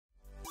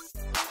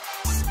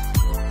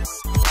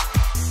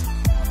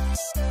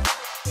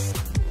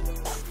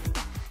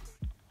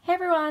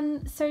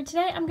everyone! So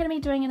today I'm going to be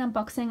doing an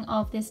unboxing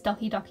of this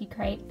Doki Doki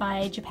crate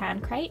by Japan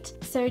Crate.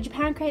 So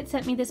Japan Crate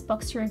sent me this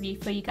box to review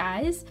for you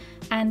guys,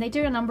 and they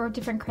do a number of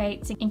different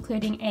crates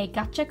including a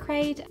gacha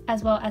crate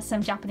as well as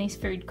some Japanese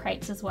food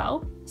crates as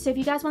well. So if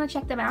you guys want to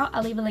check them out,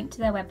 I'll leave a link to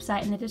their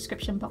website in the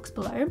description box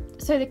below.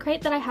 So the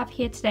crate that I have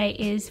here today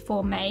is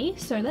for May,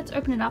 so let's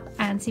open it up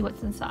and see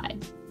what's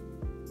inside.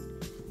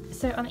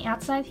 So on the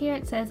outside here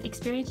it says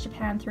experience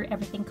Japan through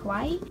everything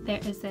kawaii.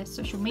 There is their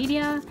social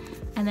media,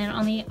 and then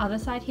on the other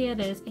side here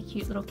there's a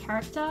cute little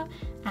character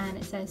and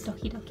it says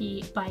Doki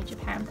Doki by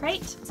Japan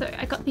Crate. So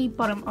I got the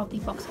bottom of the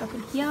box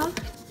open here,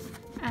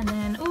 and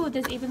then oh,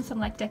 there's even some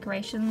like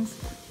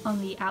decorations on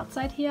the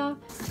outside here,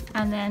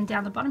 and then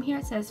down the bottom here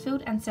it says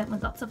filled and sent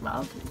with lots of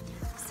love.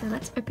 So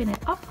let's open it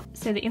up.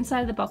 So the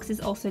inside of the box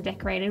is also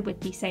decorated with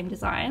the same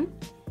design.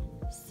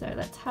 So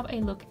let's have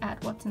a look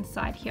at what's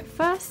inside here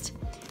first.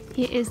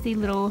 Here is the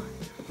little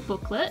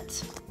booklet.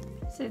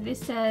 So this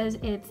says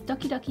it's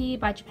Doki Doki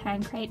by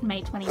Japan Crate, May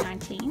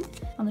 2019.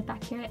 On the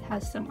back here it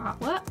has some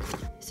artwork.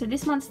 So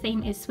this month's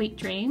theme is Sweet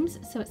Dreams.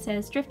 So it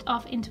says drift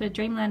off into a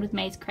dreamland with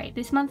May's Crate.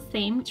 This month's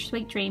theme,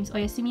 Sweet Dreams,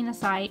 Oyasumi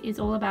Nasai, is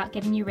all about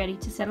getting you ready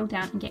to settle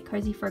down and get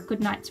cozy for a good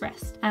night's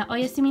rest.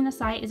 Oyasumi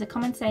Nasai is a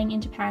common saying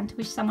in Japan to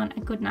wish someone a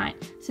good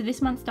night. So this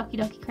month's Doki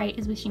Doki Crate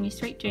is wishing you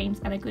sweet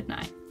dreams and a good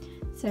night.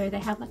 So they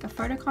have like a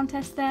photo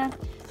contest there,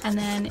 and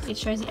then it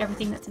shows you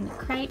everything that's in the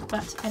crate,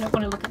 but I don't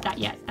want to look at that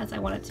yet as I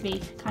want it to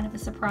be kind of a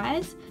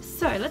surprise.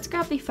 So let's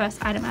grab the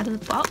first item out of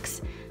the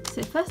box. So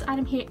the first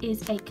item here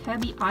is a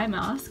Kirby eye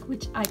mask,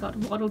 which I got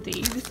Waddle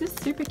Dee. This is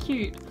super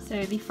cute.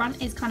 So the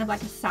front is kind of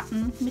like a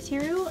satin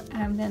material,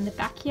 and then the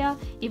back here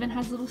even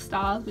has little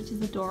stars, which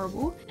is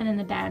adorable, and then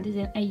the band is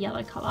in a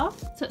yellow color.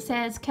 So it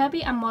says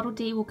Kirby and Waddle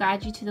Dee will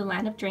guide you to the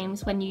land of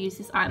dreams when you use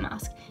this eye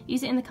mask.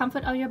 Use it in the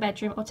comfort of your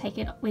bedroom or take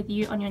it with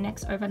you on your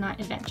next overnight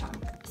adventure.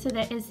 So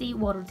there is the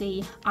Waddle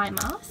Dee eye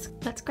mask.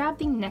 Let's grab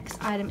the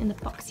next item in the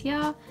box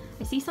here.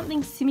 I see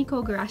something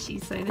Sumiko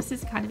Gurashi, so this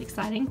is kind of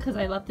exciting because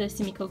I love the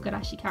Sumiko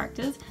Gurashi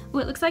characters. Oh,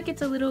 it looks like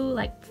it's a little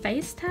like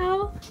face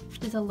towel.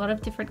 There's a lot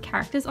of different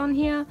characters on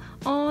here.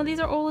 Oh, these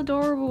are all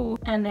adorable.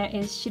 And there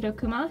is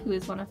Shirokuma, who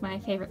is one of my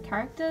favorite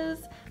characters.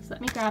 So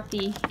let me grab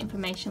the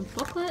information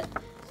booklet.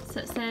 So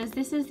it says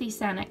this is the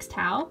Sanex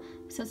towel.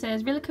 So it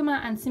says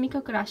Rilakuma and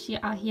Sumiko Gurashi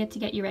are here to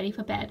get you ready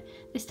for bed.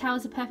 This towel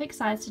is a perfect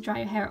size to dry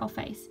your hair or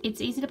face. It's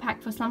easy to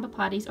pack for slumber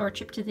parties or a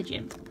trip to the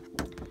gym.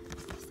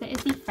 There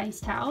is the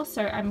face towel,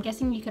 so I'm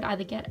guessing you could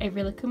either get a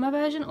Rilakuma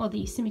version or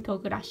the Sumiko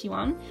Gurashi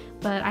one,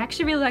 but I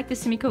actually really like the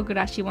Sumiko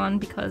Gurashi one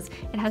because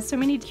it has so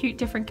many cute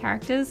different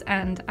characters,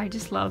 and I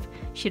just love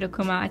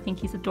Shirokuma. I think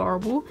he's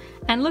adorable.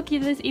 And look,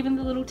 there's even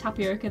the little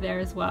tapioca there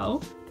as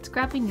well. Let's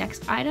grab the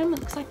next item. It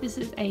looks like this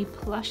is a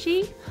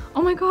plushie.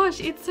 Oh my gosh,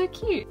 it's so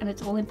cute, and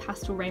it's all in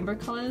pastel rainbow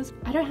colors.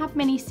 I don't have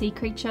many sea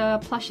creature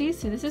plushies,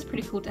 so this is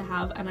pretty cool to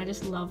have, and I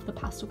just love the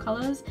pastel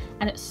colors,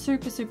 and it's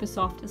super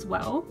soft as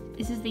well.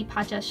 This is the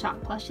Paja shark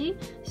plushie.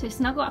 So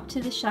snuggle up to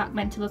the shark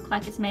meant to look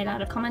like it's made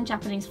out of common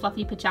Japanese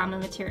fluffy pajama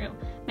material.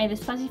 May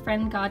this fuzzy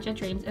friend guard your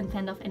dreams and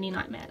fend off any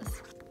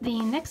nightmares.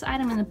 The next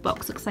item in the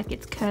box looks like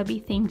it's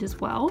Kirby themed as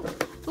well.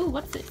 Oh,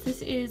 what's this?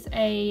 This is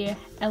a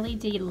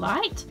LED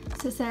light.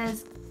 So it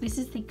says this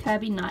is the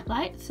Kirby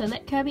nightlight. So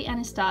let Kirby and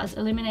his stars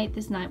illuminate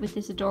this night with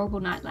this adorable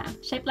night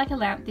lamp. Shaped like a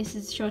lamp, this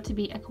is sure to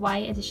be a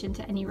kawaii addition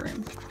to any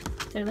room.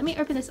 So let me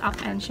open this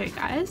up and show you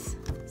guys.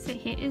 So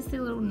here is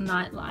the little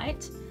night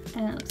light,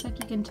 and it looks like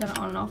you can turn it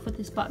on and off with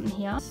this button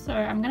here. So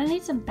I'm gonna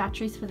need some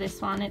batteries for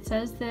this one. It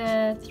says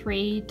the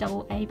 3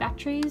 AA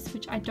batteries,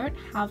 which I don't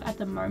have at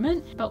the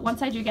moment, but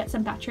once I do get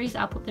some batteries,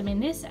 I'll put them in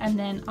this, and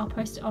then I'll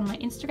post it on my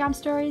Instagram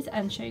stories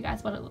and show you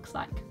guys what it looks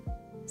like.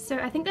 So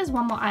I think there's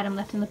one more item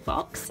left in the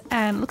box,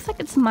 and looks like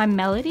it's My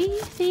Melody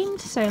themed,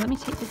 so let me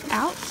take this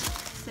out.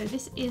 So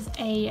this is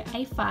a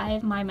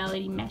A5 My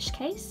Melody mesh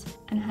case,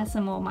 and it has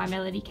some more My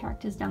Melody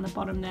characters down the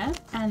bottom there.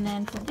 And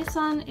then for this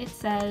one, it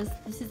says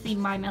this is the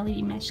My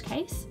Melody mesh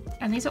case,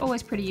 and these are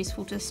always pretty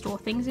useful to store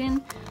things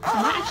in.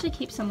 I might actually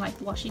keep some like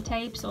washi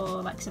tapes or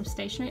like some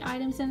stationery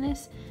items in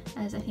this,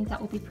 as I think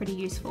that will be pretty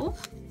useful.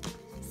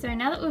 So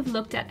now that we've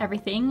looked at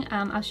everything,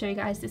 I'll show you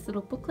guys this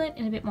little booklet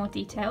in a bit more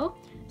detail.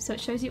 So it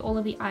shows you all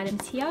of the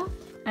items here,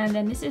 and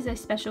then this is a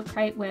special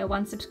crate where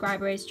one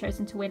subscriber is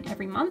chosen to win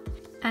every month.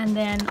 And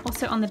then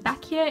also on the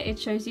back here it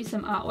shows you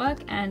some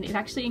artwork, and it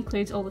actually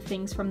includes all the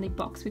things from the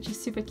box, which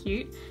is super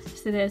cute.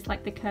 So there's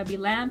like the Kirby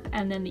lamp,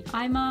 and then the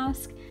eye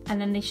mask,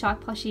 and then the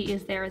shark plushie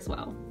is there as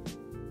well.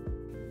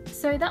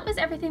 So that was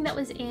everything that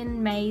was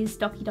in May's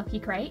Doki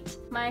Doki crate.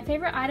 My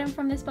favorite item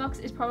from this box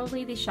is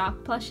probably the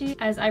shark plushie,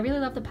 as I really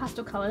love the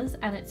pastel colors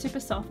and it's super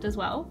soft as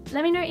well.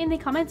 Let me know in the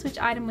comments which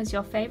item was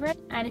your favorite,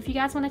 and if you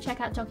guys want to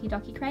check out Doki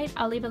Doki crate,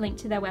 I'll leave a link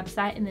to their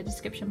website in the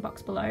description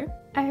box below.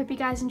 I hope you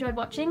guys enjoyed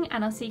watching,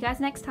 and I'll see you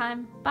guys next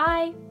time.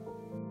 Bye!